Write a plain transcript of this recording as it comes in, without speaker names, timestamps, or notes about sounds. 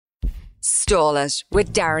Stall It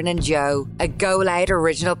with Darren and Joe, a Go Loud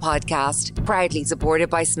original podcast, proudly supported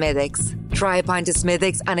by Smithwick's. Try a pint of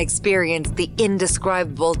Smithwick's and experience the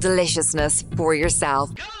indescribable deliciousness for yourself.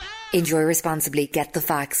 Enjoy responsibly, get the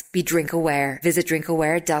facts, be drink aware. Visit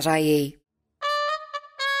drinkaware.ie.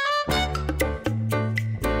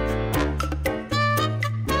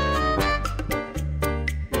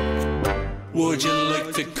 Would you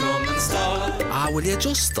like to come and stall it? Will you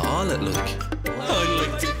just stall it, look? I'd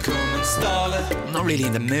like to come and stall it. I'm not really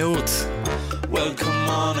in the mood. Well, come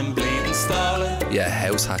on and bleed and stall it. Yeah,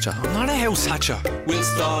 house hatcher. I'm not a house hatcher. We'll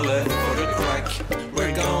stall it for the crack.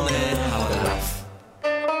 We're gonna have a laugh.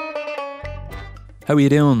 How are you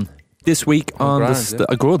doing this week on grand, this?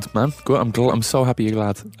 yeah. Good, man. Good. I'm so happy you're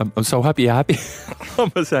glad. I'm so happy you're happy. What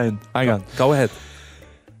am I saying? Hang on. Go ahead.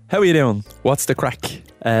 How are you doing? What's the crack?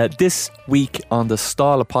 This week on the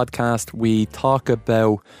Stall It podcast, we talk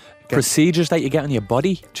about procedures that you get on your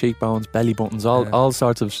body, cheekbones, belly buttons, all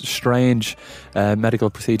sorts of strange medical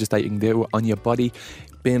procedures that you can do on your body.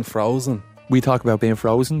 Being frozen. We talk about being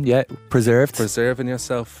frozen, yeah, preserved. Preserving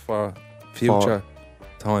yourself for future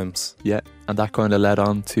times. Yeah, and that kind of led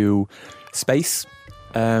on to space.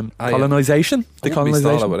 Colonisation. The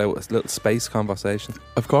colonisation. Without a little space conversation.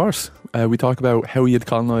 Of course. We talk about how you'd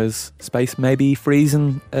colonise space, maybe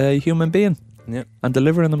freezing a human being and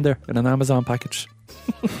delivering them there in an Amazon package.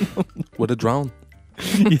 With a drone.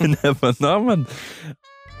 You never know, man.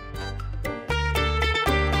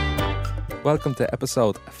 Welcome to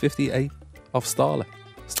episode 58 of Stall It.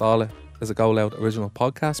 Stall It is a Go Loud original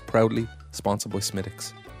podcast, proudly sponsored by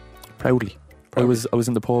Smithwick's. Proudly. I was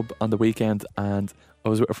in the pub on the weekend and I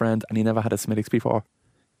was with a friend and he never had a Smithwick's before.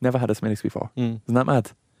 Isn't that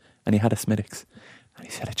mad? And he had a Smithwick's and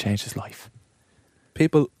he said it changed his life.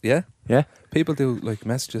 People, yeah? Yeah. People do like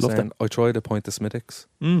messages Loved saying, it. I tried to point to Smithwick's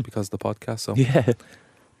because of the podcast. So Yeah.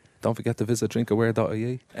 don't forget to visit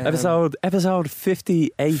drinkaware.ie. Episode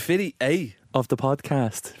 58 58 of the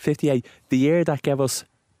podcast. 58. The year that gave us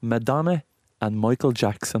Madonna and Michael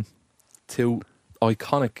Jackson. Two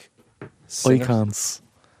iconic singers. Icons.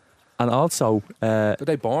 And also, Were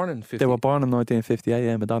they born in 50? they were born in 1958,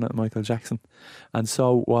 yeah, Madonna and Michael Jackson. And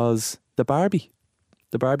so was the Barbie.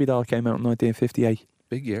 The Barbie doll came out in 1958.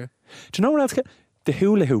 Big year. Do you know what else came? The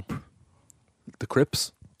hula hoop. The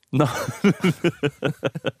Crips. No.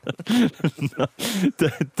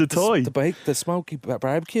 The toy. The smoky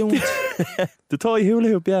barbecue. The toy hula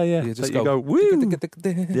hoop, yeah. You just That go, woo.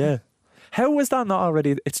 Yeah. How was that not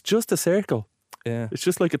already? It's just a circle. Yeah. It's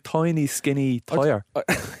just like a tiny, skinny tyre. I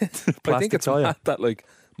think Plastic it's tyre. mad that like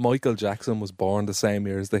Michael Jackson was born the same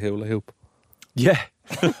year as the hula hoop. Yeah.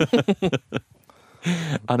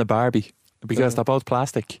 And a Barbie. Because they're both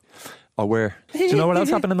plastic. Or where? Do you know what else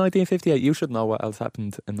happened in 1958? You should know what else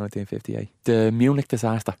happened in 1958. The Munich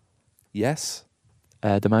disaster. Yes.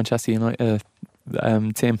 The Manchester United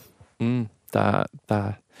team. Do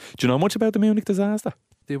you know much about the Munich disaster?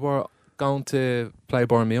 They were going to play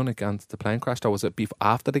Bayern Munich and the plane crashed, or was it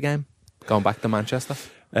after the game? Going back to Manchester?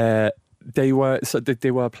 They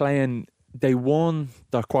were playing. They won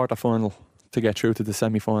their quarter final to get through to the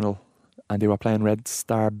semi final, and they were playing Red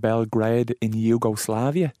Star Belgrade in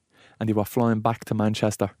Yugoslavia, and they were flying back to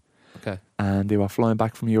Manchester. Okay. And they were flying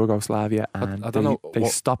back from Yugoslavia, and I don't know they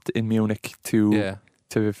stopped in Munich to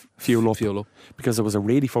fuel up because it was a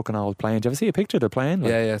really fucking old plane. Do you ever see a picture of the plane?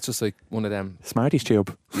 Like, yeah, it's just like one of them. Smarties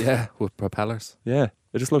tube. Yeah, with propellers. Yeah,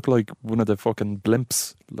 it just looked like one of the fucking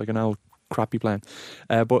blimps, like an old crappy plane.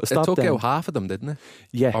 But It took out half of them, didn't it?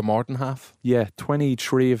 Yeah. Or more than half. Yeah,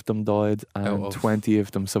 23 of them died and of 20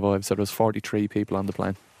 of them survived. So there was 43 people on the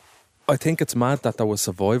plane. I think it's mad that there was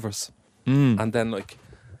survivors. And then like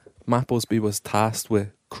Matt Busby was tasked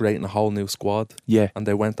with creating a whole new squad. Yeah. And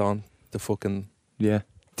they went on the fucking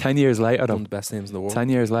 10 years later one though. of the best teams in the world. 10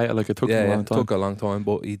 years later, like it took them a long time. It took a long time,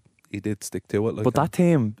 but he did stick to it. Like, But that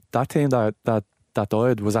team that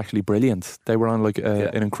died was actually brilliant. They were on like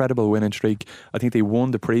an incredible winning streak. I think they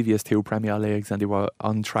won the previous two Premier Leagues and they were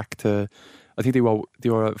on track to, I think they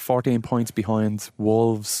were 14 points behind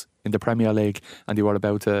Wolves in the Premier League and they were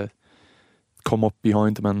about to come up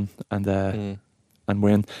behind them and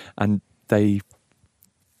win. And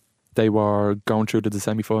they were going through to the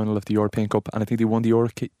semi-final of the European Cup, and I think they won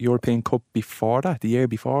the European Cup before that, the year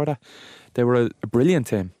before that. They were a brilliant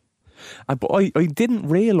team. But I didn't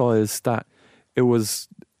realise that it was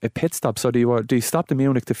a pit stop. So they stopped in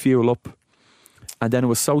Munich to fuel up, and then it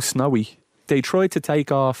was so snowy. They tried to take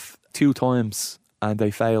off 2 times and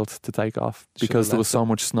they failed to take off because there was so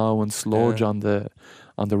much snow and sludge on the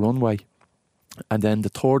runway. And then the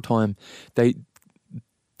 3rd time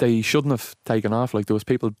they shouldn't have taken off. Like there was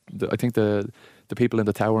people, I think the the people in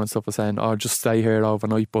the tower and stuff were saying, "Oh, just stay here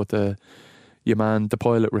overnight," but the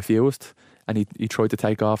pilot refused, and he tried to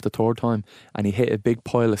take off the third time, and he hit a big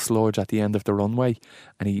pile of sludge at the end of the runway,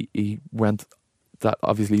 and he went. That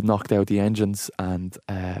obviously knocked out the engines, and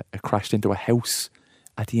it crashed into a house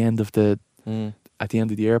at the end of the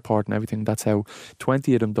airport and everything. That's how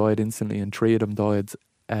 20 of them died instantly, and 3 of them died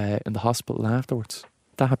in the hospital afterwards.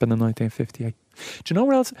 That happened in 1958. Do you know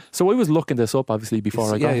where else? So I was looking this up obviously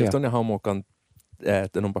before I got here. You've done your homework on the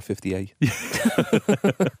number 58.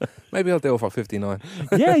 Maybe I'll do it for 59.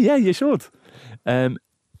 yeah, you should. In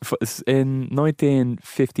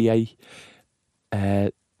 1958,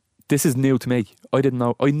 this is new to me. I didn't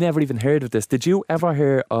know. I never even heard of this. Did you ever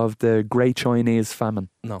hear of the Great Chinese Famine?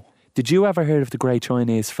 No. Did you ever hear of the Great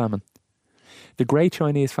Chinese Famine? The Great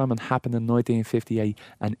Chinese Famine happened in 1958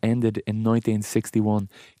 and ended in 1961,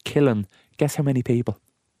 killing, guess how many people?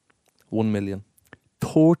 1 million.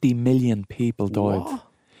 30 million people died. What?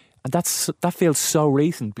 And that feels so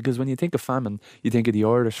recent, because when you think of famine, you think of the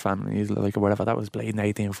Irish famine, like, or whatever. That was bleeding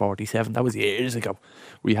 1847. That was years ago.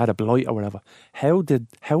 We had a blight or whatever. How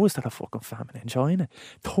was there a fucking famine in China?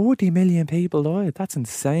 30 million people died. That's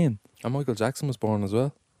insane. And Michael Jackson was born as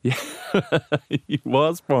well. Yeah, he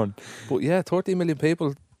was born. But yeah, 30 million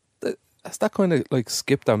people. Has that kind of like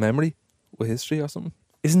skipped our memory with history or something?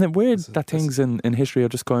 Isn't it weird that things in history are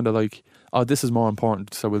just kind of like, oh, this is more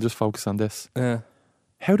important, so we'll just focus on this? Yeah.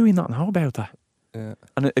 How do we not know about that? Yeah.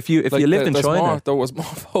 And if you lived in China, there was more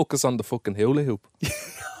focus on the fucking hula hoop.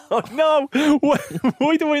 Oh no!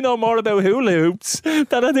 Why do I know more about hula hoops than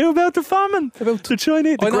I do about the famine? About the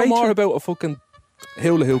Chinese? I know more about a fucking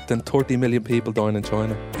hula hoop than 30 million people dying in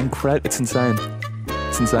China. It's insane.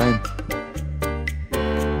 It's insane.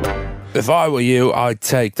 If I were you, I'd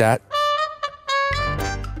take that.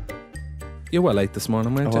 You were late this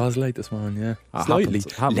morning, weren't you? I was late this morning, yeah. Slightly.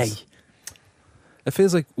 Happens. Late. It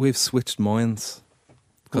feels like we've switched minds,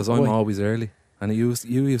 because I'm always early, and you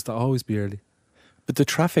used to always be early. But the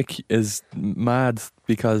traffic is mad,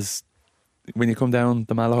 because when you come down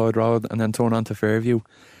the Malahide Road and then turn onto Fairview,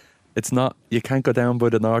 you can't go down by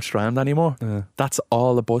the North Strand anymore. Yeah. That's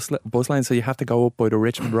all the bus line, so you have to go up by the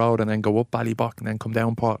Richmond Road and then go up Ballybock and then come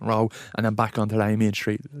down Portland Road and then back onto Lameen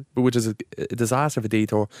Street, which is a disaster of a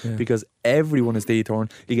detour, because everyone is detouring.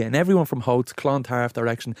 You're getting everyone from Howth, Clontarf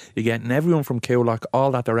direction, you're getting everyone from Coolock,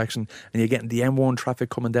 all that direction, and you're getting the M1 traffic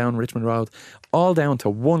coming down Richmond Road, all down to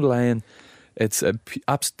one lane. It's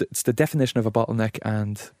the definition of a bottleneck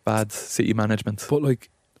and bad city management. But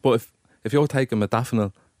if you're taking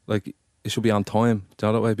modafinil, like, it should be on time, do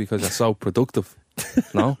you know that way? Because you're so productive.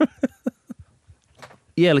 No?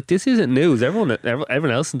 Yeah, like, this isn't news.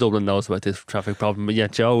 Everyone else in Dublin knows about this traffic problem, but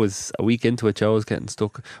yet Joe is a week into it. Joe is getting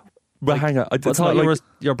stuck. But hang on, it's not like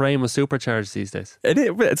your brain was supercharged these days.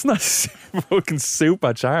 It's not fucking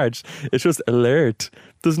supercharged. It's just alert.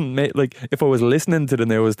 Doesn't make, like, if I was listening to the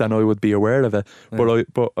news, then I would be aware of it. Yeah.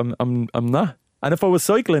 But I'm not. And if I was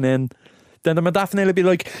cycling in, then the modafinil would be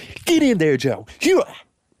like, "Get in there, Joe."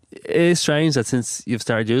 It is strange that since you've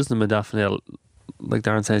started using the modafinil, like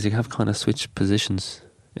Darren says, you have kind of switched positions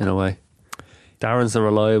in a way. Darren's the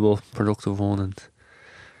reliable, productive one, and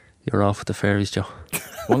you're off with the fairies, Joe.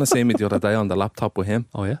 Want to see me the other day on the laptop with him?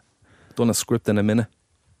 Oh yeah? Done a script in a minute.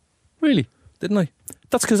 Really? Didn't I?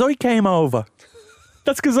 That's because I came over.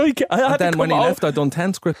 That's because I had and then to when he come left, I'd done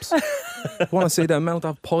 10 scripts. Want to see the amount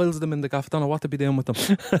of piles of them in the gaff. Don't know what to be doing with them.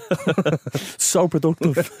 So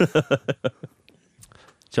productive.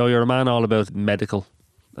 Joe, you're a man all about medical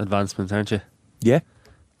advancements, aren't you? Yeah.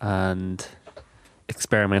 And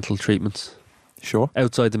experimental treatments. Sure.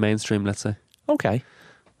 Outside the mainstream, let's say. Okay.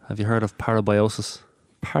 Have you heard of parabiosis?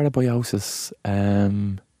 Parabiosis.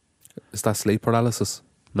 Is that sleep paralysis?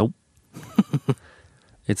 Nope.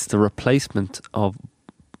 It's the replacement of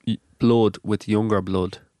blood with younger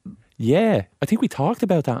blood. Yeah. I think we talked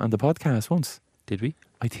about that on the podcast once. Did we?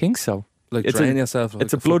 I think so. Like, drain yourself. Like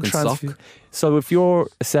it's a blood transfusion. So if you're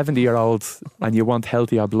a 70-year-old and you want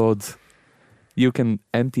healthier blood, you can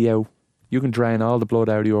you can drain all the blood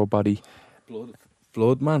out of your body.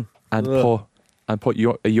 Blood, man. And pay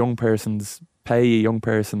a young person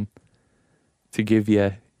to give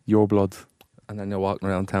you your blood. And then you're walking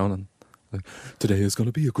around town and like, today is going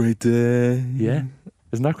to be a great day. Yeah.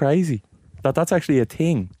 Isn't that crazy? That's actually a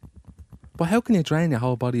thing. But how can you drain your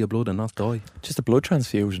whole body of blood and not die? Just a blood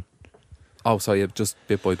transfusion. Oh, so you just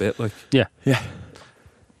bit by bit, like? Yeah. Yeah.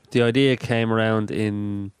 The idea came around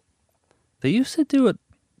they used to do it,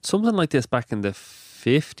 something like this back in the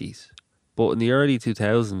 50s. But in the early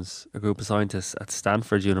 2000s, a group of scientists at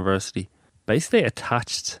Stanford University basically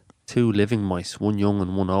attached 2 living mice, one young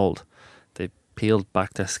and one old. They peeled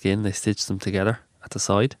back their skin, they stitched them together, at the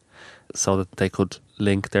side so that they could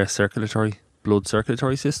link their blood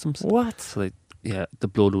circulatory systems. What? So the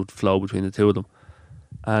blood would flow between the two of them.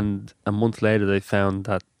 And a month later, they found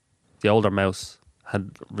that the older mouse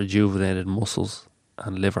had rejuvenated muscles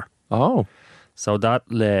and liver. Oh. So that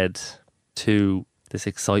led to this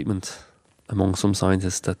excitement among some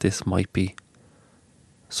scientists that this might be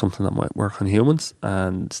something that might work on humans.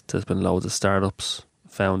 And there's been loads of startups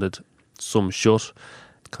founded, some shut.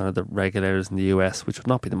 Kind of the regulators in the US, which would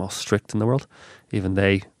not be the most strict in the world, even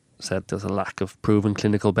they said there's a lack of proven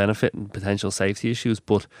clinical benefit and potential safety issues.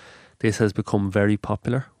 But this has become very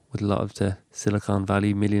popular with a lot of the Silicon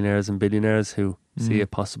Valley millionaires and billionaires who see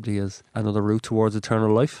it possibly as another route towards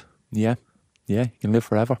eternal life. Yeah. Yeah, you can live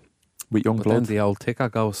forever with young But blood. then the old ticker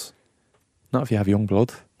goes. Not if you have young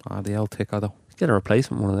blood. The old ticker though. Get a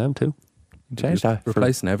replacement one of them too. Change that. for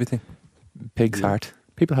Replacing everything. pig's heart.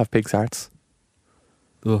 People have pig's hearts.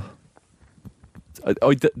 Ugh.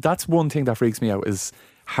 That's one thing that freaks me out is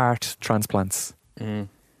heart transplants. Mm.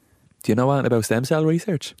 Do you know anything about stem cell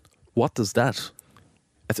research? What does that?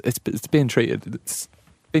 It's been treated. It's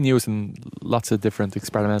been used in lots of different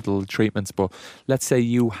experimental treatments. But let's say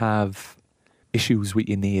you have issues with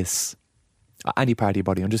your knees, any part of your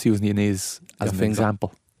body. I'm just using your knees as Your an finger.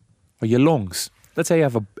 example, or your lungs. Let's say you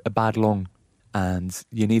have a bad lung and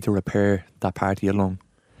you need to repair that part of your lung.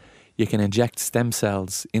 You can inject stem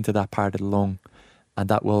cells into that part of the lung, and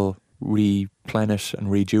that will replenish and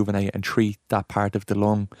rejuvenate and treat that part of the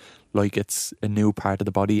lung like it's a new part of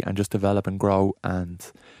the body and just develop and grow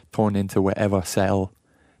and turn into whatever cell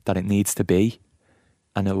that it needs to be,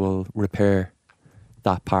 and it will repair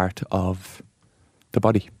that part of the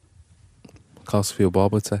body. Costs a few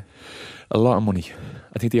bob, I'd say. A lot of money.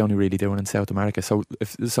 I think they only really do it in South America. So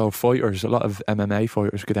fighters, a lot of MMA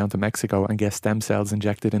fighters go down to Mexico and get stem cells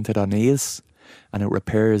injected into their knees, and it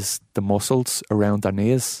repairs the muscles around their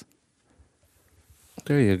knees.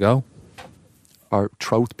 There you go. Or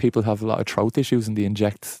throat, people have a lot of throat issues and they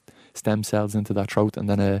inject stem cells into their throat and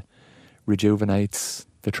then it rejuvenates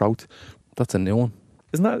the throat. That's a new one.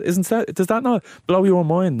 Does that not blow your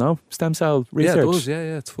mind, no? Stem cell research? Yeah, it does.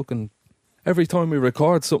 Yeah, it's fucking... Every time we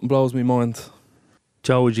record, something blows my mind.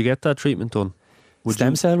 Joe, would you get that treatment done?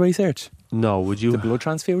 Stem cell research? No, would you? The blood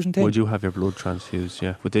transfusion thing? Would you have your blood transfused?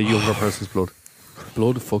 Yeah, with the younger person's blood.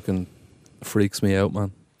 Blood fucking freaks me out,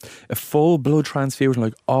 man. A full blood transfusion,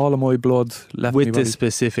 like all of my blood left With me the body.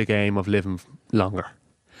 specific aim of living longer.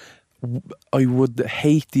 I would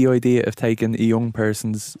hate the idea of taking a young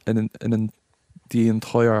person's and the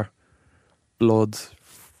entire blood.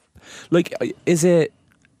 Like, is it?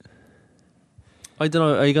 I don't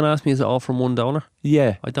know. Are you going to ask me, is it all from one donor?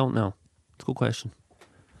 Yeah. I don't know. It's a good question.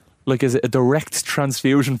 Like, is it a direct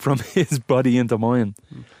transfusion from his body into mine?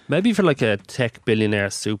 Maybe for like a tech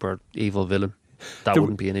billionaire super evil villain, that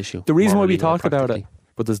wouldn't be an issue. The reason why we morally or talk about it, practically.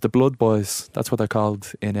 but there's the blood boys. That's what they're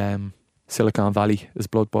called in Silicon Valley, is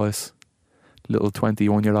blood boys. Little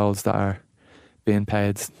 21-year-olds that are being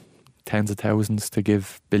paid tens of thousands to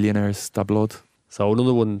give billionaires their blood. So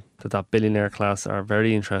another one that billionaire class are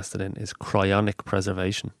very interested in is cryonic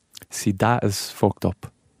preservation. See, that is fucked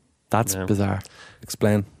up. That's Yeah. bizarre.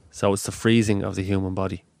 Explain. So it's the freezing of the human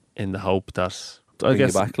body in the hope that, I Bring you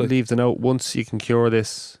guess, back, like. leave the note, once you can cure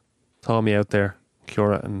this, call me out there,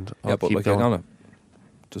 cure it, and I'll Yeah, but keep like, going. I'm gonna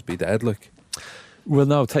just be dead, like. Well,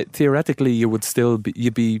 no, theoretically, you would still be,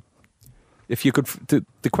 you'd be, if you could,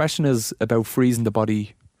 the question is about freezing the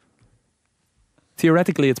body.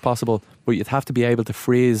 Theoretically, it's possible, but you'd have to be able to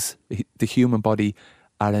freeze the human body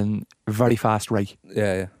at a very fast rate.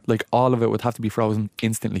 Yeah. Like, all of it would have to be frozen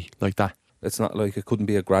instantly, like that. It's not like it couldn't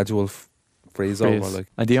be a gradual freeze over, like.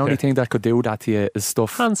 And the only Yeah. thing that could do that to you is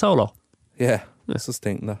stuff. Han Solo. Yeah. I was just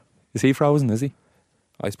thinking that. Is he frozen, is he?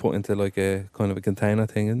 I was put into like a kind of a container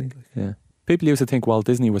thing, isn't he? Like, Yeah. People used to think Walt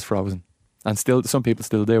Disney was frozen. And still, some people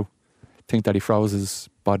still do. Think that he froze his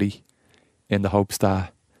body in the hopes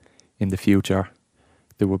that in the future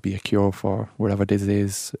there would be a cure for whatever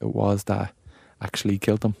disease it was that actually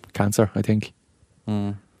killed him. Cancer, I think.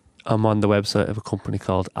 I'm on the website of a company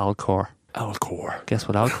called Alcor. Alcor. Guess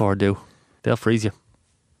what Alcor do? They'll freeze you.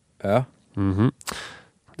 yeah. Mm-hmm.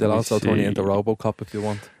 They'll Let me also turn you see. into RoboCop if you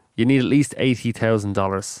want. You need at least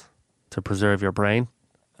 $80,000 to preserve your brain.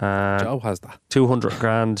 Joe has that. 200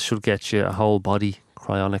 grand should get you a whole body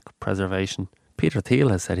cryonic preservation. Peter Thiel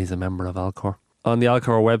has said he's a member of Alcor. On the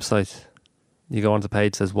Alcor website, you go onto the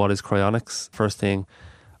page that says, what is cryonics? First thing,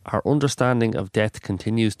 our understanding of death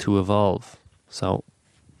continues to evolve. So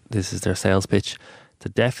this is their sales pitch. The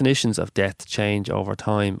definitions of death change over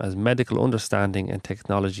time as medical understanding and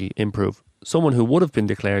technology improve. Someone who would have been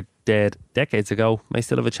declared dead decades ago may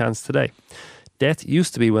still have a chance today. Death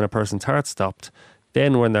used to be when a person's heart stopped,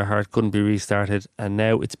 then when their heart couldn't be restarted, and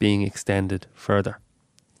now it's being extended further.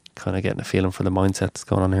 Kind of getting a feeling for the mindset that's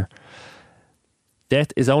going on here.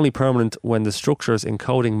 Death is only permanent when the structures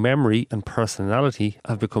encoding memory and personality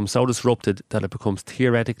have become so disrupted that it becomes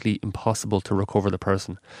theoretically impossible to recover the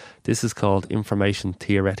person. This is called information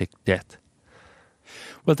theoretic death.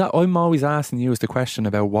 Well, that I'm always asking you is the question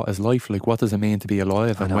about what is life like. What does it mean to be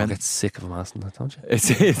alive? I And know, I when get sick of them asking that, don't you?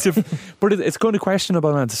 it's kind of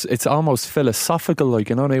questionable, and it's almost philosophical. Like,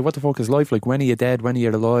 you know what I mean? What the fuck is life like? When are you dead? When are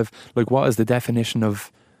you alive? Like, what is the definition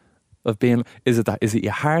of being? Is it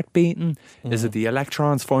your heart beating? Is it the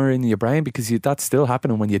electrons firing in your brain? Because that's still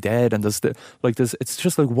happening when you're dead. And it's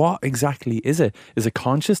just like, what exactly is it? Is it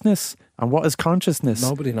consciousness? And what is consciousness?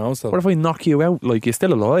 Nobody knows though. What if I knock you out? Like, you're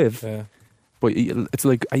still alive. Yeah. But it's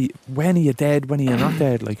like, when are you dead? When are you not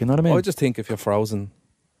dead? Like, you know what I mean? I just think if you're frozen,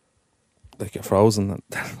 like you're frozen,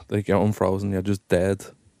 like you're unfrozen, you're just dead.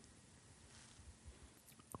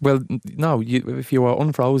 Well, no. If you are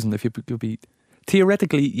unfrozen, if you could be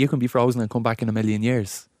theoretically, you can be frozen and come back in a million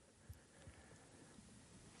years.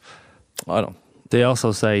 I don't. They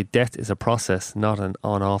also say death is a process, not an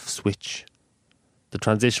on-off switch. The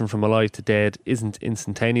transition from alive to dead isn't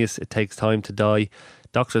instantaneous. It takes time to die.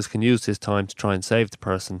 Doctors can use this time to try and save the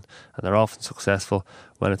person, and they're often successful.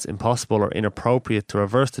 When it's impossible or inappropriate to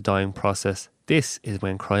reverse the dying process, this is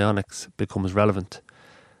when cryonics becomes relevant.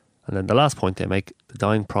 And then the last point they make, the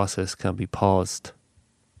dying process can be paused.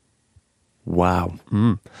 Wow.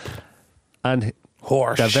 And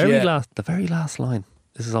Horse the shit. very last line,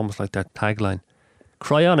 this is almost like their tagline.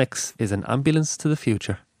 Cryonics is an ambulance to the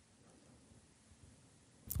future.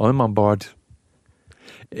 I'm on board.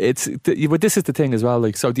 But this is the thing as well.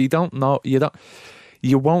 Like, so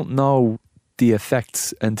you won't know the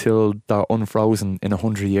effects until they're unfrozen in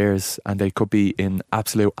 100 years, and they could be in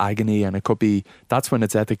absolute agony, and that's when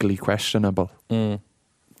it's ethically questionable. They're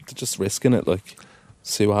just risking it, like,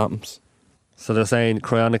 see what happens. So they're saying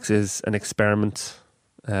cryonics is an experiment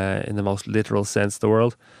in the most literal sense of the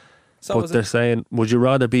world. So but they're saying, would you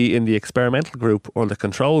rather be in the experimental group or the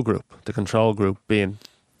control group? The control group being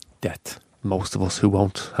Death. most of us who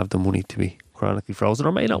won't have the money to be cryonically frozen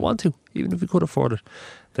or may not want to, even if we could afford it.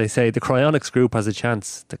 They say the cryonics group has a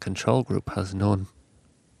chance, the control group has none.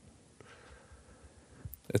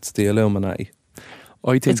 It's the Illuminati.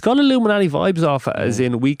 I think It's got Illuminati vibes off it, as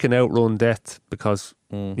in we can outrun death because,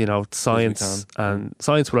 you know, science and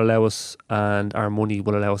science will allow us, and our money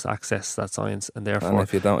will allow us access that science, and therefore,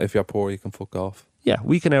 And if you're poor, you can fuck off. yeah,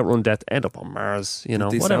 we can outrun death, end up on Mars, you know,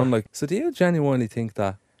 They whatever. sound like. So do you genuinely think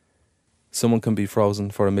that someone can be frozen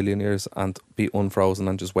for 1,000,000 years and be unfrozen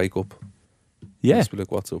and just wake up? yeah, Just be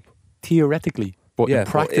like, what's up? theoretically, but Yeah, in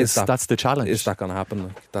but practice, is that- that's the challenge. Is that going to happen?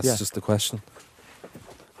 Like, that's Yeah. just the question.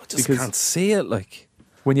 I just Because- can't see it. Like,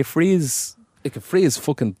 When you freeze, it could freeze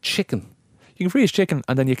fucking chicken. you can freeze chicken,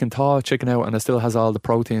 and then you can thaw chicken out, and it still has all the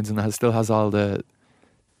proteins, and it still has all the.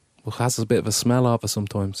 Well, it has a bit of a smell of it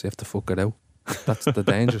sometimes. You have to fuck it out. That's the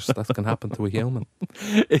dangers that can happen to a human.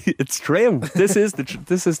 It's true. This is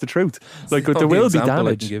the truth. Like, The there will be example I can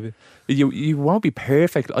damage. give you. You won't be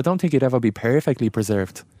perfect. I don't think you'd ever be perfectly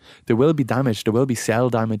preserved. There will be damage. There will be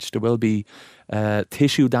cell damage. There will be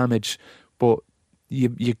tissue damage. But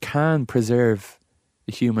you can preserve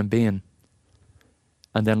a human being.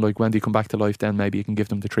 And then, like, when they come back to life, then maybe you can give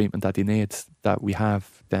them the treatment that they need, that we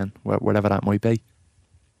have then, whatever that might be.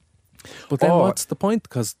 But then Or- what's the point?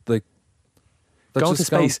 Because, like, they're Go to just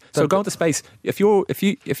space. So go to space. If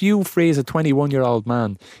you freeze a 21-year-old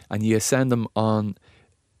man and you send him on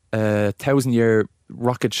a 1,000-year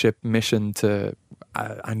rocket ship mission to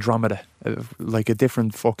Andromeda, like a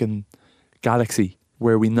different fucking galaxy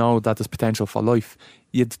where we know that there's potential for life,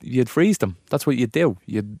 you'd freeze them. That's what you'd do.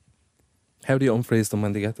 How do you unfreeze them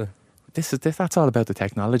when they get there? That's all about the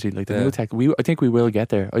technology, like the Yeah. new tech. I think we will get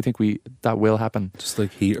there. I think that will happen. Just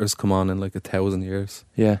like heaters come on in like 1,000 years.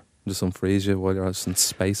 Yeah. Just unfreeze you while you're just in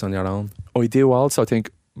space on your own. I do also think,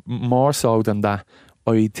 more so than that,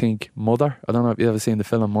 I think Mother. I don't know if you've ever seen the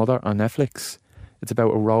film Mother on Netflix. It's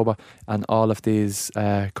about a robot and all of these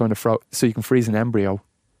kind of so you can freeze an embryo,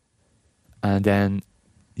 and then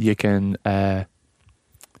you can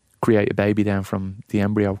create a baby then from the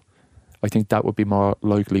embryo. I think that would be more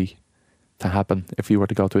likely to happen if you were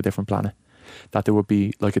to go to a different planet. That there would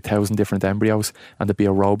be like 1,000 different embryos, and there'd be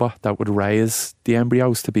a robot that would raise the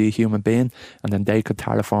embryos to be a human being, and then they could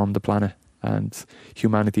terraform the planet, and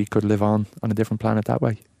humanity could live on a different planet that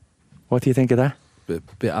way. What do you think of that?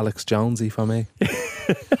 Bit Alex Jonesy for me.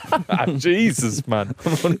 Jesus, man.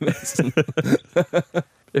 I'm only messing.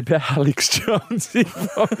 A bit Alex Jonesy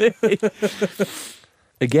for me.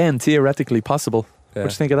 Again, theoretically possible. Yeah. What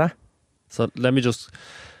do you think of that? So let me just...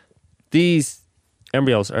 These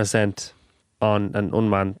embryos are sent on an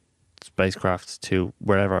unmanned spacecraft to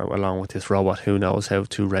wherever, along with this robot who knows how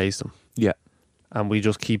to raise them. Yeah. And we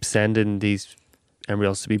just keep sending these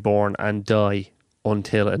embryos to be born and die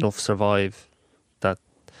until enough survive that...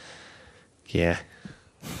 Yeah.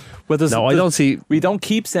 Well, I don't see... We don't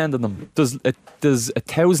keep sending them. There's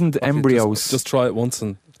 1,000 embryos. Just try it once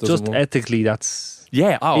and it doesn't Just work. ethically, that's...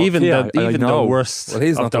 yeah. Oh, even yeah, the, I even the know. worst Well,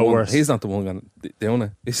 he's of not the the one. worst. He's not the one going to doing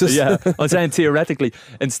it. He's just Yeah, I'm saying theoretically,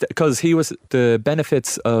 because he was the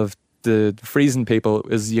benefits of the freezing people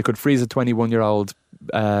is you could freeze a 21-year-old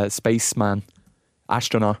spaceman,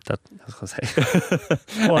 astronaut, That, I was going to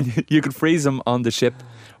say. Go on. and you could freeze them on the ship,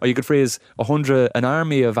 or you could freeze an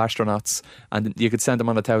army of astronauts, and you could send them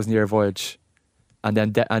on a 1,000-year voyage, and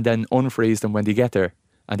then unfreeze them when they get there,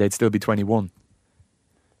 and they'd still be 21.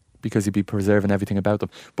 Because you'd be preserving everything about them.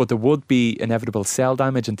 But there would be inevitable cell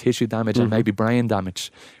damage and tissue damage and maybe brain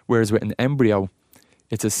damage. Whereas with an embryo,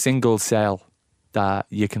 it's a single cell that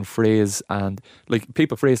you can freeze, and like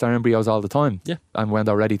people freeze their embryos all the time. Yeah. And when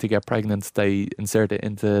they're ready to get pregnant, they insert it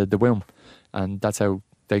into the womb, and that's how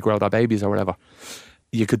they grow their babies or whatever.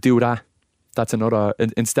 You could do that. That's another.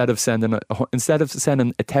 Instead of sending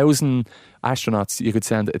 1,000 astronauts, you could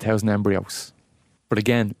send 1,000 embryos. But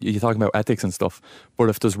again, you're talking about ethics and stuff. But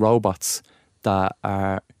if there's robots that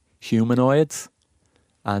are humanoids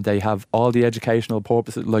and they have all the educational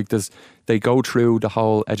purposes, like they go through the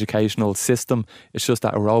whole educational system. It's just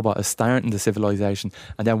that a robot is starting the civilization,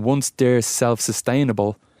 and then once they're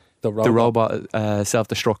self-sustainable, the robot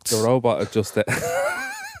self-destructs. the robot adjusts it.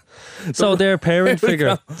 So their parent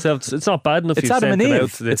figure. So it's not bad enough It's you've Adam sent and them out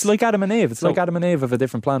Eve. to this. It's like Adam and Eve. It's So- like Adam and Eve of a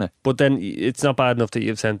different planet. But then it's not bad enough that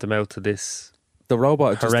you've sent them out to this The robot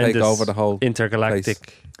would just take horrendous over the whole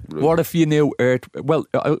intergalactic... What if you knew Earth? Well,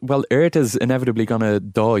 Earth is inevitably going to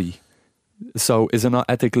die. So is it not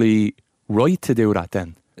ethically right to do that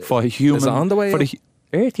then? For a human, Is it on the way for the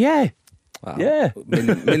out? Earth? Yeah, Wow. yeah,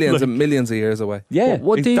 Millions and millions of years away. yeah.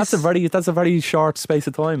 What that's a these- very short space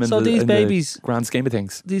of time. In So these in the babies- grand scheme of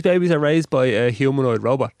things, These babies are raised by a humanoid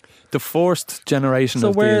robot. the first generation So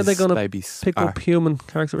of where are these they gonna babies Pick are up human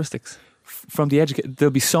characteristics. from the there'll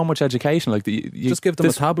be so much education. Like you Just give them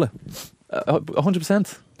a tablet.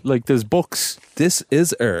 100%. Like there's books. This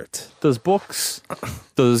is Earth. There's books,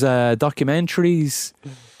 there's documentaries,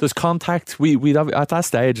 there's contact. We'd have, at that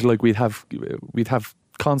stage, like we'd have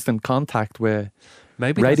constant contact with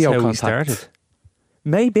Maybe radio that's how contact. we started.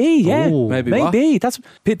 Maybe, yeah, Oh. Maybe maybe that's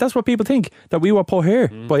what people think, that we were put here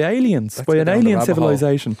by aliens, Let's by go an down the alien rabbit hole.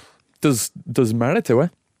 civilization. There's merit to it.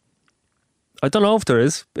 I don't know if there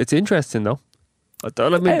is. It's interesting though. I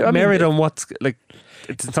don't I mean, merit on what's like.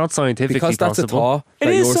 It's not scientifically Because that's a possible. thought It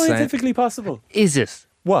that is you're saying. scientifically possible. Is it?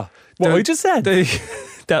 What There- I just said?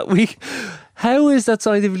 That we. How is that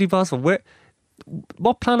scientifically possible? Where?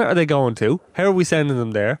 What planet are they going to? How are we sending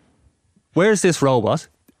them there? Where's this robot?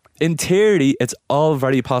 In theory, it's all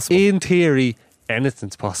very possible. In theory,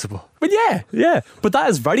 anything's possible. But yeah. But that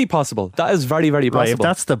is very possible. That is very, very Right, if possible.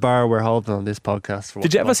 that's the bar we're holding on this podcast for.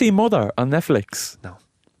 Did you ever see Mother on Netflix? No.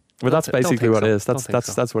 Well, that's Don't think basically what it so. is. Don't think That's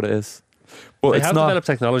so. that's what it is. But They it's have not. developed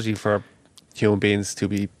technology for human beings to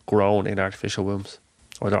be grown in artificial wombs,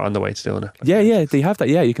 or they're on the way to doing it. Yeah, they have that.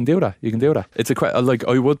 Yeah, you can do that. It's like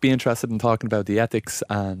I would be interested in talking about the ethics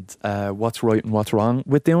and what's right and what's wrong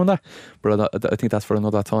with doing that, but I think that's for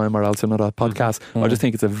another time or else another podcast. I just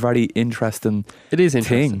think it's a very interesting It is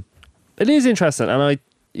interesting. thing. It is interesting, and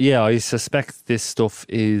I suspect this stuff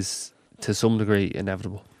is to some degree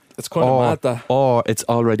inevitable. It's kind of mad that. Or it's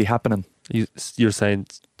already happening. You're saying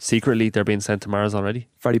secretly they're being sent to Mars already?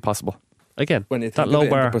 Very possible. Again, When you that think of low it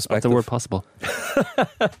into bar of the perspective. word possible.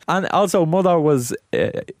 And also, Mother was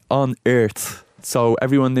on Earth, so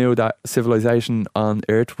everyone knew that civilization on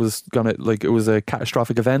Earth was gonna, like, it was a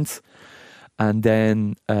catastrophic event. And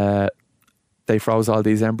then they froze all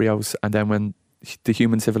these embryos, and then when the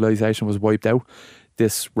human civilization was wiped out,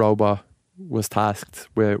 this robot was tasked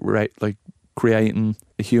with creating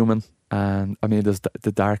a human. And I mean, there's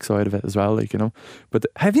the dark side of it as well, like, you know. But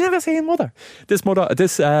have you ever seen Mother? This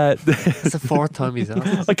It's the fourth time he's on.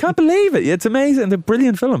 I can't believe it. It's amazing. It's a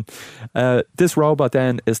brilliant film. This robot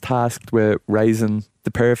then is tasked with raising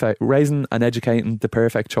and educating the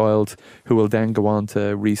perfect child, who will then go on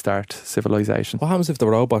to restart civilization. What happens if the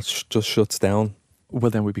robot just shuts down?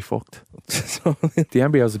 Well, then we'd be fucked. The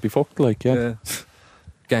embryos would be fucked. Like, yeah.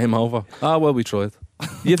 Game over. Ah, well, we tried.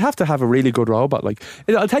 You'd have to have a really good robot. Like,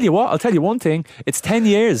 I'll tell you what. I'll tell you one thing. It's 10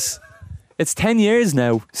 years. It's 10 years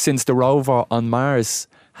now since the rover on Mars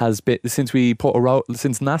has been, since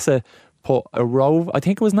NASA put a rover. I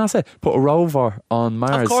think it was NASA. Put a rover on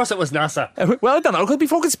Mars. Of course, it was NASA. Well, I don't know. It could be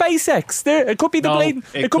fucking SpaceX. It could be the No,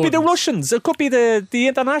 it could be the couldn't. Russians. It could be the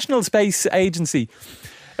International Space Agency.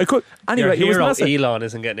 It could. Anyway, Your it hero was NASA. Elon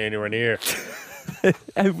isn't getting anywhere near.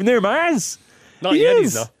 Near Mars. Not He yet. is.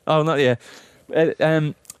 He's not. Oh, not yet.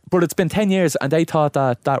 But it's been 10 years, and they thought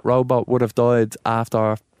that robot would have died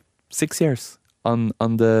after 6 years on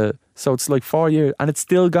the. So it's like 4 years, and it's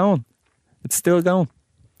still going. It's still going.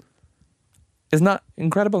 Isn't that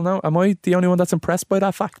incredible? Now, am I the only one that's impressed by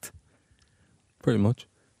that fact? Pretty much.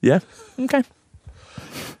 Yeah. Okay.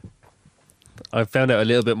 I found out a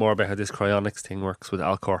little bit more about how this cryonics thing works with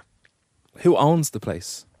Alcor. Who owns the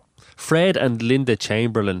place? Fred and Linda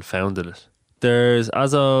Chamberlain founded it. There's,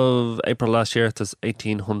 as of April last year, there's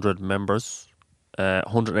 1,800 members.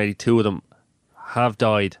 182 of them have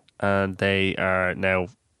died, and they are now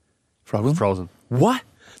frozen. What?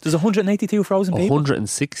 There's 182 frozen people.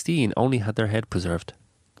 116 only had their head preserved.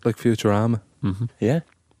 Like Futurama. Yeah.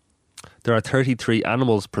 There are 33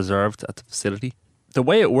 animals preserved at the facility. The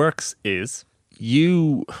way it works is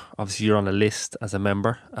obviously you're on a list as a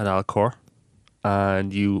member at Alcor,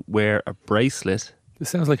 and you wear a bracelet. This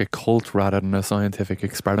sounds like a cult rather than a scientific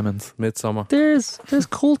experiment. Midsummer. There's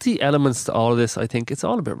culty elements to all of this. I think it's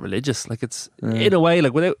all a bit religious. Like it's in a way,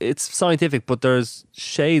 like it's scientific, but there's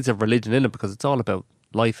shades of religion in it because it's all about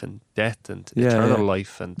life and death and eternal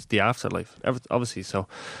life and the afterlife. Obviously, so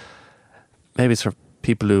maybe it's for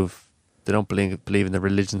people they don't believe in the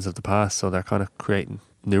religions of the past, so they're kind of creating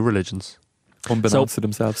new religions. Unbeknownst to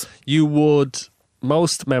themselves.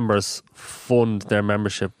 Most members fund their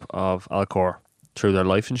membership of Alcor through their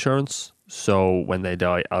life insurance. So when they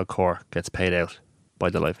die, Alcor gets paid out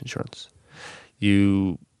by the life insurance.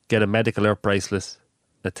 You get a medical alert bracelet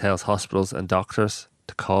that tells hospitals and doctors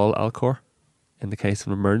to call Alcor in the case of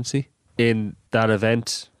an emergency. In that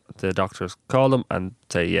event, the doctors call them and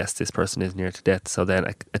say, yes, this person is near to death. So then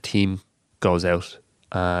a team goes out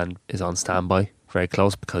and is on standby, very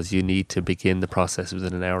close, because you need to begin the process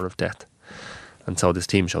within an hour of death. And so this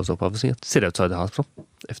team shows up, obviously, sit outside the hospital.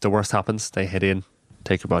 If the worst happens, they head in,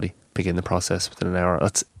 take your body, begin the process within an hour.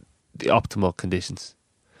 That's the optimal conditions.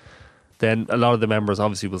 Then a lot of the members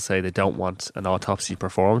obviously will say they don't want an autopsy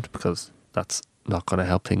performed because that's not going to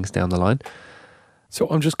help things down the line. So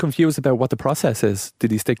I'm just confused about what the process is. Did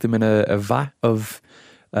he stick them in a vat of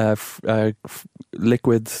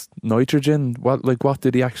liquid nitrogen? What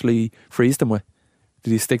did he actually freeze them with?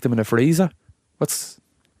 Did he stick them in a freezer? What's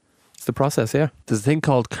the process here? There's a thing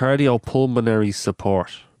called cardiopulmonary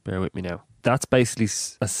support. Bear with me now. That's basically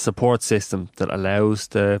a support system that allows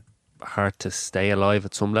the heart to stay alive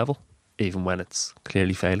at some level, even when it's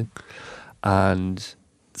clearly failing. And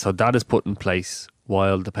so that is put in place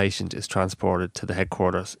while the patient is transported to the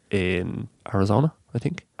headquarters in Arizona, I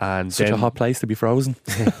think. And Such a hot place to be frozen.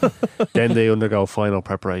 then they undergo final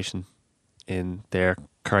preparation in their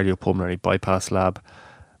cardiopulmonary bypass lab,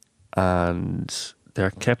 and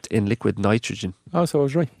they're kept in liquid nitrogen. Oh, so I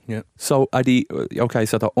was right. Yeah. So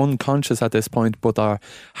so they're unconscious at this point, but their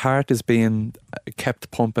heart is being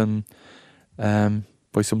kept pumping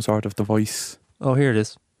by some sort of device. Oh, here it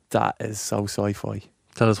is. That is so sci-fi.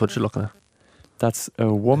 Tell us what you're looking at. That's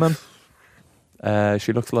a woman.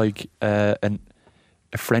 She looks like a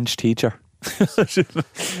French teacher.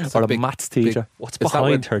 Or a big- maths teacher. What's Is that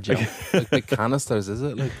behind what- her, Joe? Like big canisters, is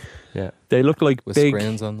it? Like Yeah. They look like with big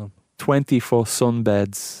screens on them. 20-foot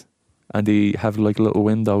sunbeds, and they have like little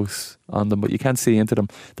windows on them, but you can't see into them.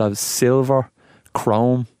 There's silver,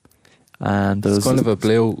 chrome, and there's There's kind of a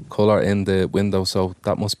blue colour in the window, so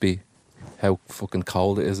that must be how fucking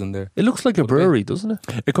cold it is in there. It looks like a Would be. brewery, doesn't it?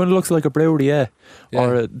 It kind of looks like a brewery, yeah. Yeah.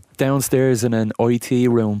 Or downstairs in an IT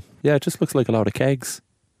room. Yeah, it just looks like a lot of kegs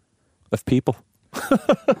of people.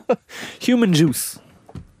 Human juice.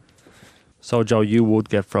 So, Joe, you would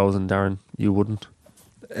get frozen, Darren. You wouldn't.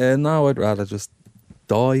 No, I'd rather just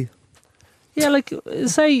die. Yeah, like,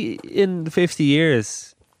 say in 50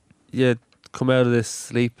 years, you come out of this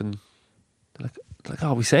sleep and like,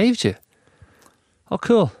 oh, we saved you. Oh,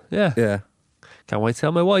 cool. Yeah. Yeah. Can't wait to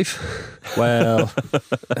tell my wife. Well,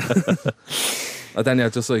 And then you're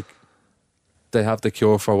just like, they have the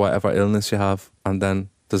cure for whatever illness you have, and then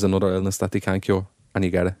there's another illness that they can't cure, and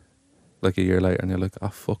you get it like a year later, and you're like, oh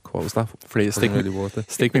fuck, what was that? Stick Wasn't me, really worth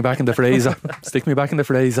it. stick me back in the freezer. Stick me back in the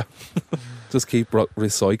freezer. Just keep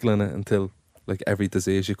recycling it until like every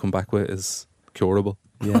disease you come back with is curable.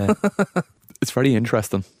 Yeah. It's very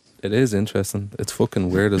interesting. It is interesting. It's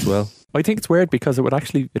fucking weird as well. I think it's weird because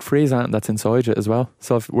it frees anything that's inside you as well.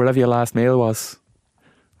 So if wherever your last meal was,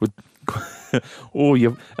 would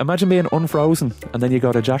you imagine being unfrozen and then you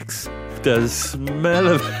go to Jack's the smell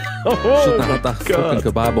of Shouldn't have had that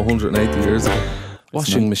fucking kebab 180 years ago.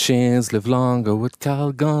 Washing machines live longer with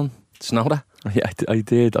Calgon. Did you know that? Yeah, I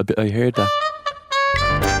did. I heard that.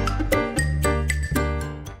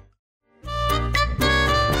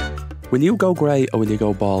 Will you go grey or will you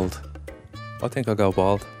go bald? I think I'll go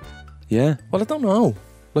bald. Yeah, Well, I don't know.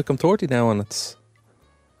 Like, I'm 30 now and it's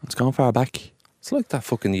gone far back. like that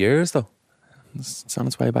fucking years, though. It's on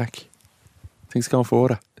its way back. I think it's going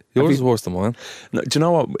further. Yours is worse than mine. No, do you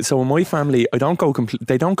know what? So in my family, they don't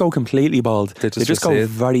go completely bald. They just go recede.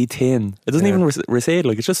 very thin. It doesn't Yeah. even recede.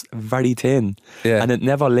 Like, it's just very thin, Yeah. and it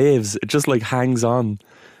never lives. It just like hangs on,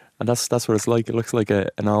 and that's what it's like. It looks like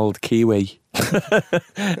an old kiwi,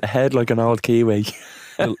 a head like an old kiwi.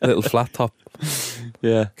 little flat top.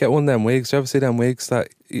 Yeah, Get one of them wigs. Do you ever see them wigs that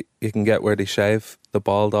you can get where they shave the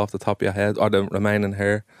bald off the top of your head, or the remaining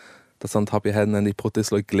hair that's on top of your head, and then they put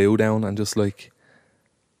this like glue down and just like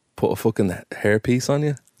put a fucking hair piece on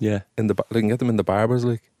you yeah. in the. They can get them in the barbers,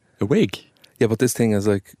 like. A wig. Yeah, but this thing is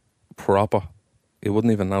like proper. You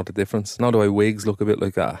wouldn't even know the difference. Now the way wigs look a bit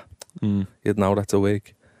like that, you'd know that's a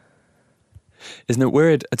wig. Isn't it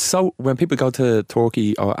weird? It's so when people go to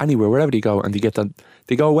Turkey or anywhere, wherever they go, and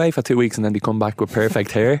they go away for 2 weeks and then they come back with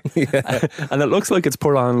perfect hair, and it looks like it's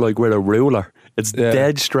put on like with a ruler. It's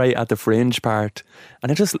dead straight at the fringe part,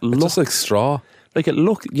 and it just It's looks just like straw. like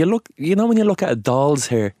you know when you look at a doll's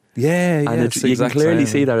hair, Yeah, and you can clearly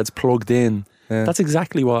see that it's plugged in. Yeah. That's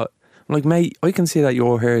exactly what. I'm like, mate, I can see that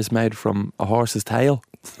your hair is made from a horse's tail.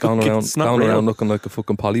 Going It's not around real. looking like a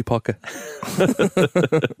fucking Polly Pocket.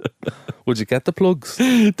 Would you get the plugs?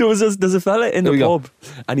 There's a fella in There the we go. pub,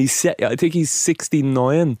 and I think he's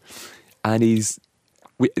 69, and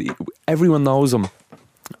everyone knows him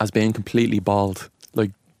as being completely bald.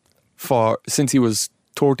 Like since he was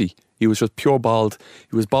 30, he was just pure bald.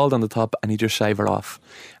 He was bald on the top, and he just shaved it off.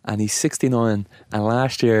 And he's 69, and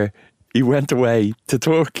last year he went away to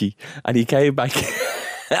Turkey, and he came back.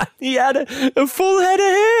 He had a full head of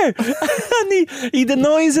hair, and he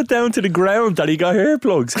denies it down to the ground that he got hair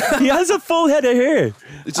plugs. He has a full head of hair.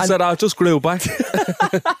 It just said, I just grew back.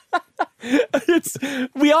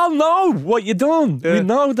 We all know what you done. Yeah. We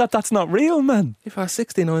know that that's not real, man. If I was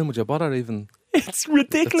 69, would you bother even? It's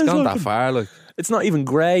ridiculous. It's gone looking. that far, like. It's not even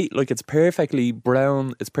grey. Like, it's perfectly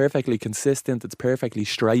brown. It's perfectly consistent. It's perfectly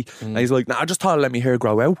straight. And he's like, nah, I just thought I'd let my hair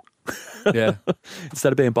grow out Yeah.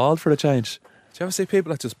 instead of being bald for a change. Do you ever see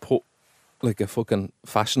people that just put like a fucking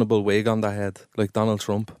fashionable wig on their head, like Donald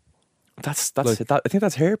Trump? That's Like- it. I think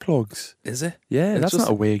that's hair plugs. Is it? Yeah, It's that's just-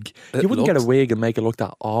 not a wig. it You wouldn't get a looks- wig and make it look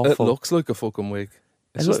that awful. It looks like a fucking wig.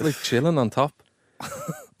 It's It just look- like chilling on top.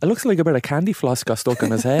 It looks like a bit of candy floss got stuck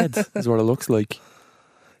in his head. Is what it looks like.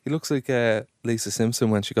 He looks like Lisa Simpson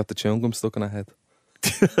when she got the chewing gum stuck in her head.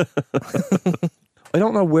 I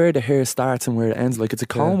don't know where the hair starts and where it ends. Like, it's a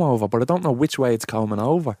comb over, but I don't know which way it's combing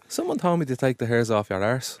over. Someone told me to take the hairs off your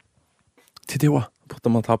arse, To do what? put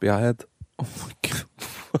them on top of your head. Oh my God.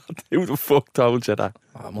 Who the fuck told you that?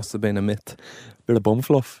 Oh, it must have been a myth. Bit of bum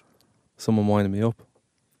fluff. Someone winding me up.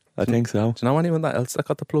 I think so. Do you know anyone else that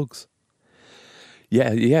got the plugs? Yeah,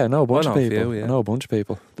 I know a bunch I of know a people. few, yeah. I know a bunch of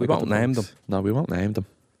people. We that got won't the name plugs. them. No, we won't name them.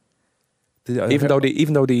 Did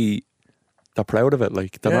Even though they're proud of it,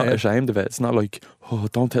 like they're Yeah, not yeah. ashamed of it. It's not like, oh,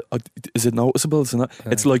 don't. Is it noticeable? It's not.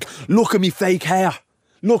 It's like, look at me fake hair.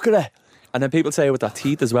 Look at it. And then people say it with their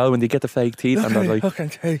teeth as well when they get the fake teeth, and they're like,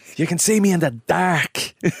 okay. you can see me in the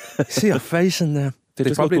dark. See your face in there. They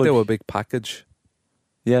just probably look do like- a big package.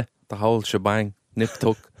 Yeah. The whole shebang. Nip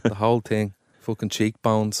tuck. The whole thing. Fucking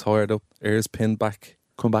cheekbones hired up. Ears pinned back.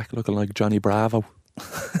 Come back looking like Johnny Bravo.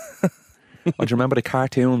 Or do you remember the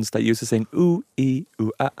cartoons that used to sing ooh ee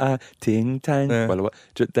ooh ting tang? Yeah. Well,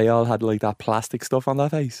 they all had like that plastic stuff on their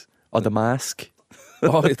face, or the mask.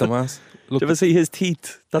 Oh, it's the mask. Look, Do you ever see his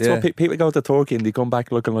teeth? That's Yeah. what people go to Turkey and they come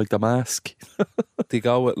back looking like the mask. they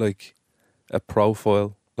go with like a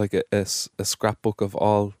profile, like a scrapbook of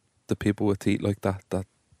all the people with teeth like that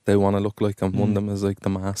they want to look like, and one of them is like the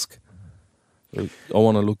mask. Like, I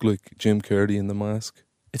want to look like Jim Carrey in the mask.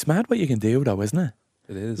 It's mad what you can do though, isn't it?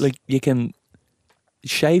 It is. Like, you can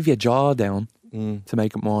shave your jaw down Mm. to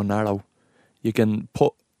make it more narrow. You can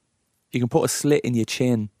put a slit in your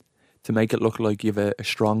chin to make it look like you have a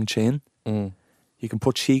strong chin. Mm. You can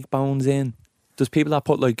put cheekbones in. There's people that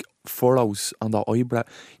put like furrows on the eyebrow.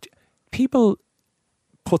 People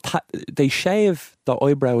they shave the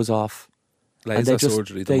eyebrows off and Laser they just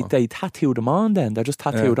surgery. they tattoo them on. Then they're just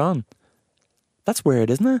tattooed on. That's weird,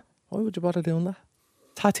 isn't it? Why would you bother doing that?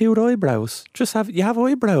 Tattooed eyebrows. You have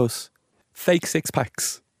eyebrows. Fake six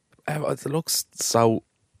packs. It looks so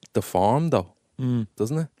deformed though,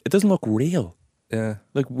 doesn't it? It doesn't look real. Yeah.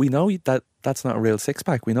 Like, we know that that's not a real six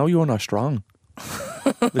pack. We know you're not strong.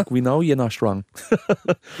 Like, we know you're not strong.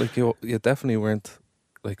 Like you definitely weren't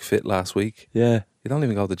like fit last week. Yeah. You don't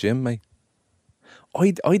even go to the gym, mate.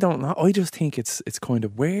 I don't know. I just think it's kind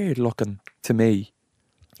of weird looking to me.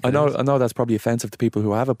 I It know is. that's probably offensive to people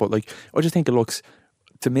who have it, but like, I just think it looks,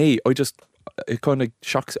 to me, it kind of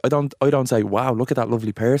shocks. I don't say, wow, look at that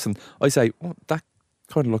lovely person. I say, oh, that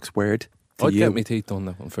kind of looks weird to I'd you. get my teeth done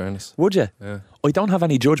though, in fairness. Would you? Yeah. I don't have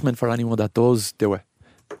any judgment for anyone that does do it,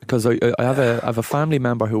 because I have a family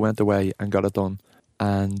member who went away and got it done,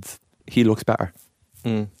 and he looks better,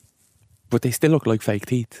 Mm. but they still look like fake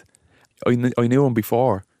teeth. I knew him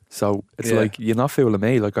before, so it's Yeah. like, you're not fooling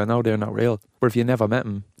me. Like, I know they're not real, but if you never met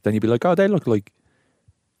him, then you'd be like, oh, they look like.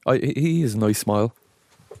 He has a nice smile.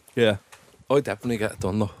 Yeah. I'd definitely get it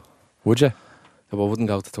done though. Would you? If I wouldn't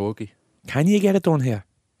go to Turkey. Can you get it done here?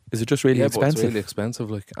 Is it just really yeah, expensive? but it's really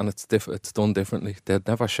expensive, like, and it's done differently. They'd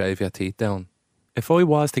never shave your teeth down. If I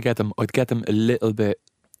was to get them, I'd get them a little bit.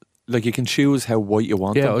 Like, you can choose how white you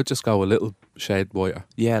want Yeah, them. I'd just go a little shade whiter.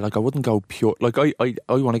 Yeah, like, I wouldn't go pure. Like, I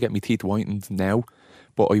want to get my teeth whitened now,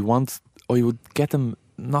 but I would get them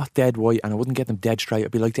not dead white, and I wouldn't get them dead straight.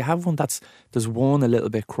 I'd be like, do you have one there's one a little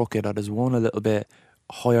bit crooked, or there's one a little bit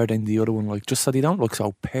higher than the other one, like, just so they don't look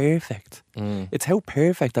so perfect. Mm. It's how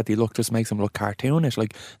perfect that they look just makes them look cartoonish.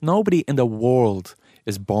 Like, nobody in the world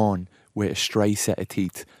is born with a straight set of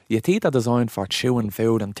teeth. Your teeth are designed for chewing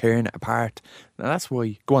food and tearing it apart. Now, that's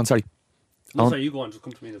why. Go on, sorry. No, On- sorry, you go on. Just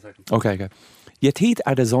come to me in a second. Okay. Your teeth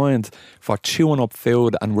are designed for chewing up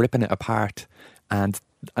food and ripping it apart, and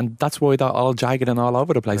that's why they're all jagged and all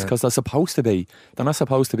over the place, Yeah. because they're supposed to be. They're not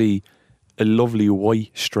supposed to be a lovely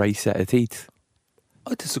white straight set of teeth.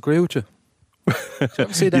 I disagree with you. Do you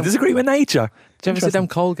ever see You them? disagree with nature? Do you ever see them Interesting.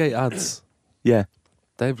 Colgate ads? Yeah,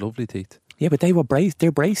 They have lovely teeth. yeah, but they were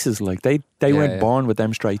they're braces. Like, they weren't yeah. born with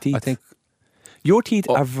them straight teeth. I think. Your teeth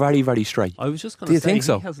Oh. are very, very straight. I was just going Do to you say, think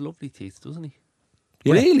so? he has lovely teeth, doesn't he?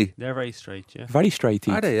 Yeah. Really? They're very straight, yeah. Very straight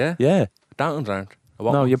teeth. Are they? Yeah. Yeah. That ones aren't.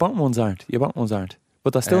 No, your bottom ones aren't.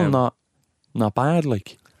 But they're still not bad.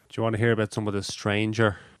 Like, Do you want to hear about some of the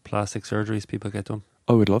stranger plastic surgeries people get done?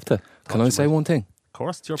 I would love to. Can I say one thing? Of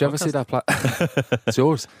course, it's your Do you ever see podcast. that? It's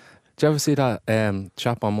yours. Do you ever see that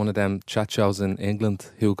chap on one of them chat shows in England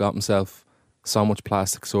who got himself so much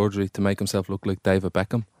plastic surgery to make himself look like David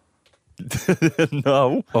Beckham?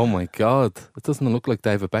 No. Oh my God! It doesn't look like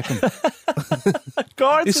David Beckham. Of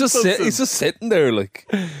course. He's just sitting there like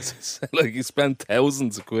he spent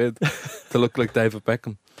thousands of quid to look like David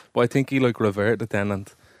Beckham. But I think he like reverted then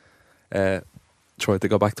and tried to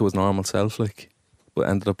go back to his normal self, like, but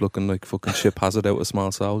ended up looking like fucking Ship Hazard out of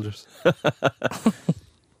Small Soldiers.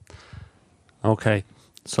 Okay,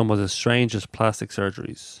 some of the strangest plastic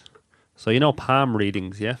surgeries. So, you know palm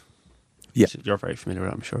readings, yeah? Yeah. You're very familiar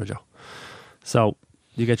with it, I'm sure, Joe. So,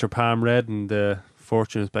 you get your palm read and the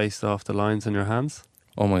fortune is based off the lines on your hands.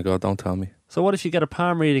 Oh my God! Don't tell me. So what if you get a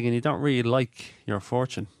palm reading and you don't really like your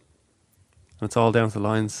fortune? And it's all down to the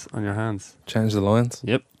lines on your hands. Change the lines.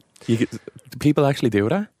 Yep. Do people actually do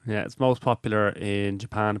that? Yeah, it's most popular in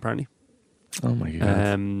Japan, apparently. Oh my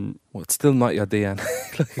god. Well, it's still not your DNA.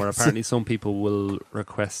 Where apparently some people will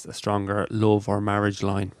request a stronger love or marriage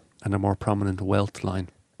line and a more prominent wealth line.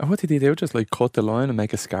 And what did they do? Just like cut the line and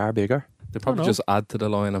make a scar bigger? They probably know. just add to the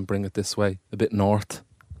line and bring it this way, a bit north.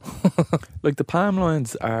 Like, the palm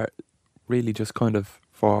lines are really just kind of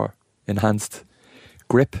for enhanced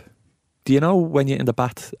grip. Do you know when you're in the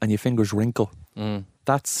bath and your fingers wrinkle?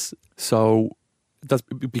 That's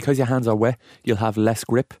because your hands are wet, you'll have less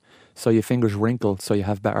grip. So your fingers wrinkle, so you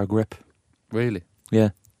have better grip. Really? Yeah.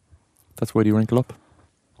 That's why they wrinkle up.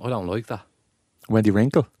 I don't like that. When they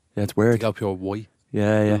wrinkle. Yeah, it's They weird. go pure white.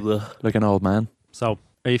 Yeah. Like an old man. So,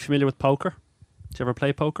 are you familiar with poker? Did you ever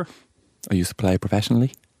play poker? I used to play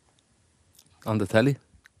professionally. On the telly?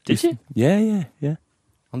 Did you? Yeah.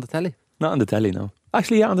 On the telly? Not on the telly, no.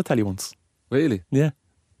 Actually, yeah, on the telly once. Really? Yeah.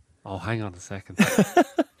 Oh, hang on a second.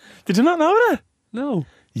 Did you not know that? No.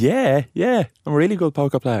 Yeah. I'm a really good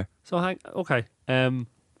poker player. So, okay.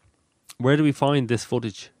 Where do we find this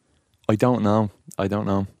footage? I don't know.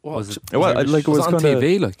 What? Was it- Well, Irish- like, it Was was it on kinda,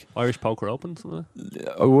 TV, like? Irish Poker Open? Something?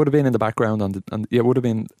 I would have been in the background it would have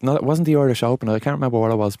been. No, it wasn't the Irish Open. I can't remember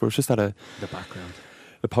what it was, but it was just at a The background.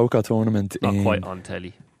 poker tournament Not in quite on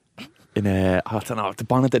telly. in I don't know, the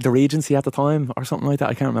Bonnet, the Regency at the time or something like that.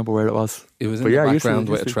 I can't remember where it was. It was in But the yeah, I used to- background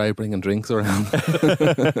with used a to- tray bringing drinks around.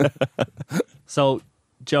 So,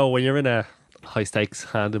 Joe, when you're in a high stakes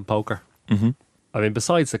hand in poker, I mean,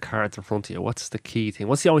 besides the cards in front of you, what's the key thing?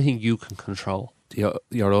 What's the only thing you can control?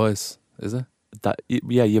 your eyes, is it? That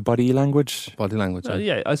your body language. Body language.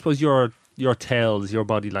 Yeah, I suppose your your tells, your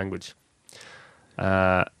body language.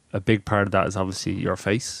 A big part of that is obviously your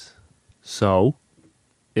face. So,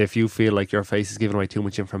 if you feel like your face is giving away too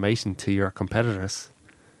much information to your competitors,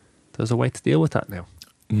 there's a way to deal with that now.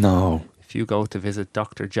 No. If you go to visit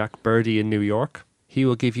Dr. Jack Birdie in New York, he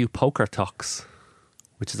will give you Poker Tox,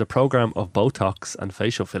 which is a program of Botox and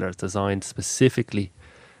facial fillers designed specifically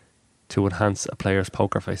to enhance a player's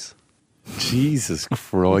poker face. Jesus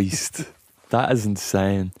Christ. That is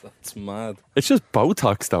insane. That's mad. It's just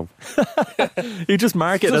Botox, though. You just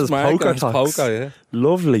mark it as Poker Tox. Poker, yeah.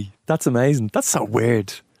 Lovely. That's amazing. That's so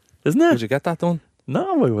weird, isn't it? Would you get that done?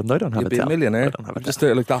 No, I wouldn't. I don't have You'd a be a tell. millionaire. I don't have a You'd just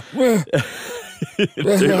do it like that.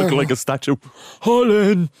 You look like a statue.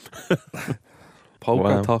 Holland. Poker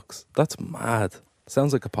Wow. Tox. That's mad.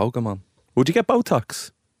 Sounds like a Pokemon. Would you get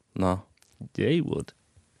Botox? No. Yeah, you would.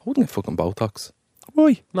 I wouldn't get fucking Botox.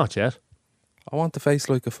 Why? Not yet. I want the face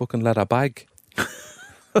like a fucking leather bag.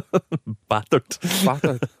 Battered.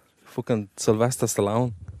 Battered. Fucking Sylvester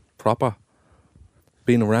Stallone. Proper.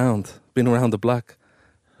 Been around the block.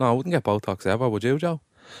 No, I wouldn't get Botox ever, would you, Joe?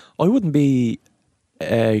 I wouldn't be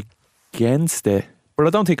against it, but I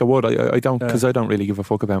don't think I would. I don't, because I don't really give a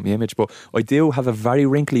fuck about my image. But I do have a very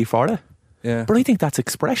wrinkly forehead. Yeah. But I think that's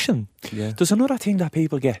expression. Yeah. There's another thing that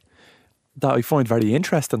people get that I find very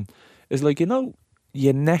interesting is like, you know,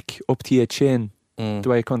 your neck up to your chin, the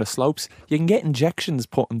way it kind of slopes. You can get injections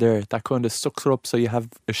put in there that kind of sucks it up so you have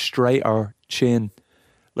a straighter chin,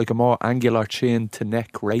 like a more angular chin to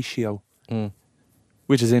neck ratio,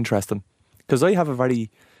 which is interesting. Because I have a very,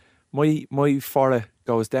 my forehead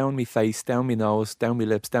goes down my face, down my nose, down my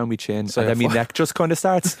lips, down my chin, So and then your my neck just kind of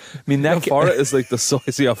starts. My neck, Your forehead is like the size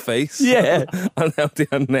of your face. yeah. And out to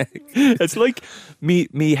your neck. It's like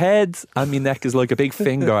me head and my neck is like a big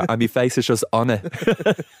finger and my face is just on it.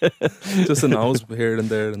 Just a nose here and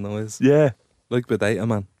there, the noise. Yeah. Like Bedata,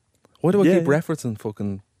 man. Why do I Yeah. keep referencing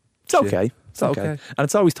fucking It's okay. It's okay. okay. And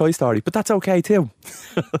it's always Toy Story, but that's okay too.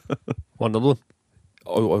 One other one.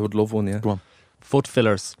 I would love one, yeah. Go on. Foot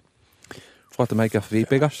fillers. What, to make your feet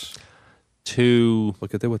bigger? To I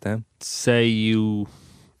could do with them. say you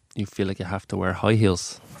feel like you have to wear high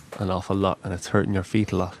heels an awful lot and it's hurting your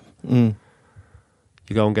feet a lot. You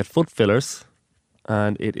go and get foot fillers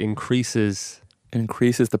and it increases It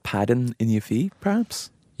increases the padding in your feet, perhaps.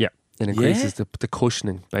 it increases the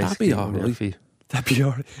cushioning basically all on your right. feet. That'd be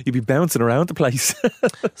alright. You'd be bouncing around the place.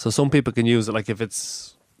 So some people can use it like if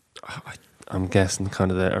it's I'm guessing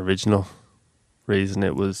kind of the original reason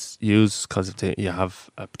it was used because if you have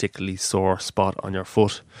a particularly sore spot on your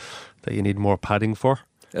foot that you need more padding for.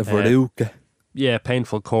 A verruca. Yeah,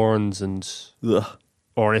 painful corns and Ugh.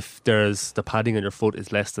 or if there's the padding on your foot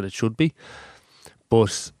is less than it should be.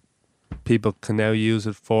 But people can now use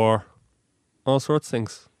it for all sorts of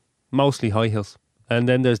things, mostly high heels. And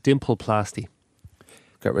then there's dimpleplasty.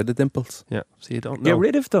 Get rid of dimples. Yeah, so you don't know. Get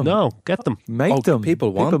rid of them. No, get them. Make them.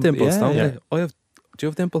 People want dimples, don't yeah. they? Do you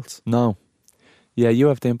have dimples? No. Yeah, you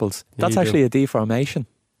have dimples. Yeah, That's you do. actually a deformation.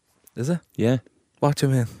 Is it? Yeah. What do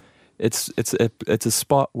you mean? It's a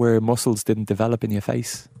spot where muscles didn't develop in your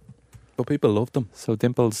face. But people love them. So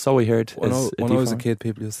dimples, so I heard. When I was a kid,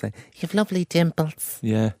 people used to say, You've lovely dimples.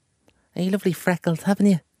 Yeah. And you lovely freckles, haven't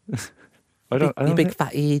you? I don't You big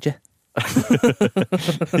fat age.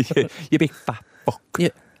 you big fat fuck.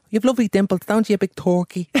 You've lovely dimples, don't you, you big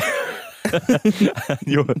turkey?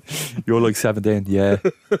 You're like 17. Yeah.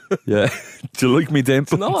 Yeah. Do you like me dimples?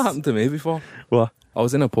 "Do you know what happened to me before? What? I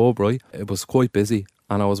was in a pub, right? It was quite busy.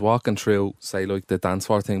 And I was walking through, say, like the dance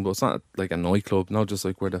floor thing, but it's not like a nightclub, not just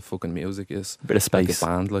like where the fucking music is. Bit of Like space. a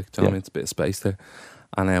band, like, do you know what I mean? It's a bit of space there.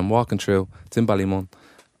 And I'm walking through, it's in Ballymun,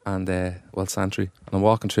 and, Santry. And I'm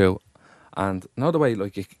walking through, and not the way,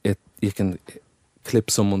 like, you can clip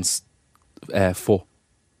someone's foot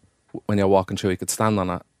when you're walking through. You could stand on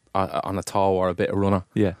a toe or a bit of runner.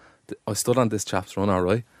 Yeah. I stood on this chap's runner,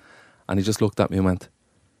 right? And he just looked at me and went,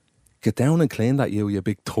 "Get down and clean that, you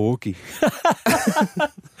big turkey."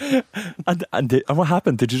 And what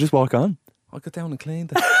happened? Did you just walk on? I got down and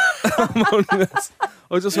cleaned it.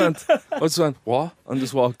 I just went, what? And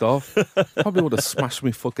just walked off. Probably would have smashed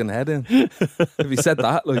my fucking head in if he said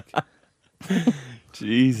that. Like,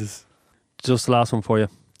 Jesus. Just the last one for you.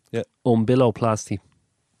 Yeah. Umbiloplasty.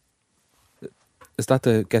 is that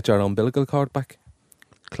to get your umbilical cord back?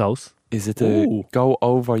 Close. Is it to Ooh. go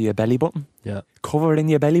over your belly button? Yeah. Cover it in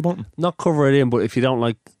your belly button? Not cover it in, but if you don't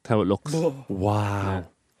like how it looks. Wow.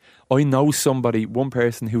 I know one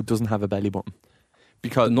person who doesn't have a belly button.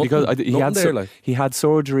 Because he had there, like. he had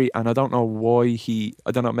surgery, and I don't know why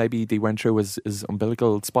I don't know, maybe they went through his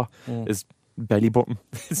umbilical spot, his Belly Button.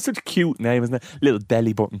 It's such a cute name, isn't it? Little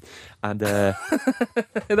Belly Button. And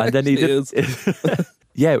and then he did.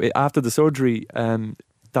 Yeah, after the surgery,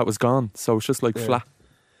 that was gone. So it's just like flat.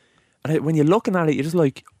 And when you're looking at it, you're just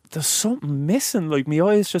like, there's something missing. Like my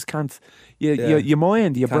eyes just can't. Your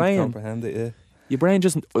mind, your Can't brain, comprehend it. Yeah. your brain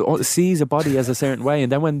just sees a body as a certain way,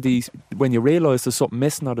 and then when you realise there's something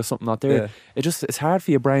missing or there's something not there, it's hard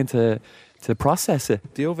for your brain to process it.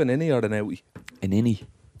 Do you have an innie or an outie? An innie.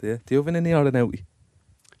 Yeah. Do you have an innie or an outie?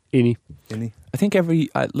 Innie. Innie. I think every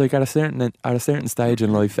at a certain stage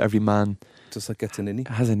in life, every man Just like gets an innie.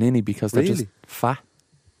 has an innie because they're just Really? fat.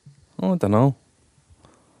 Oh, I don't know.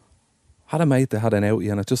 Had a mate that had an outie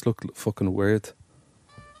and it just looked fucking weird.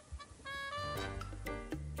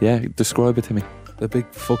 Yeah, describe it to me. A big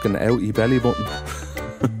fucking outie belly button.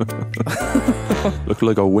 Look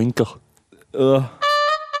like a winkle. Ugh.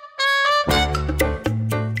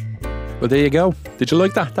 Well, there you go. Did you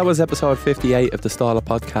like that? That was episode 58 of the Stala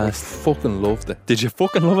I podcast. fucking loved it. Did you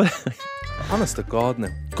fucking love it? Honest to God now.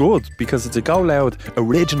 Good, because it's a Go Loud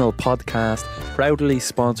original podcast, proudly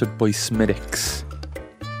sponsored by Smithix.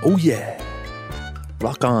 Oh yeah.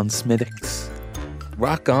 Rock on, Smithix.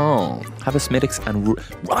 Rock on. Have a Smithix and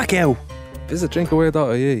rock out. Visit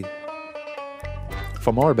drinkaware.ie.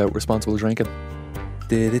 For more about responsible drinking.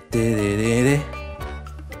 Did it.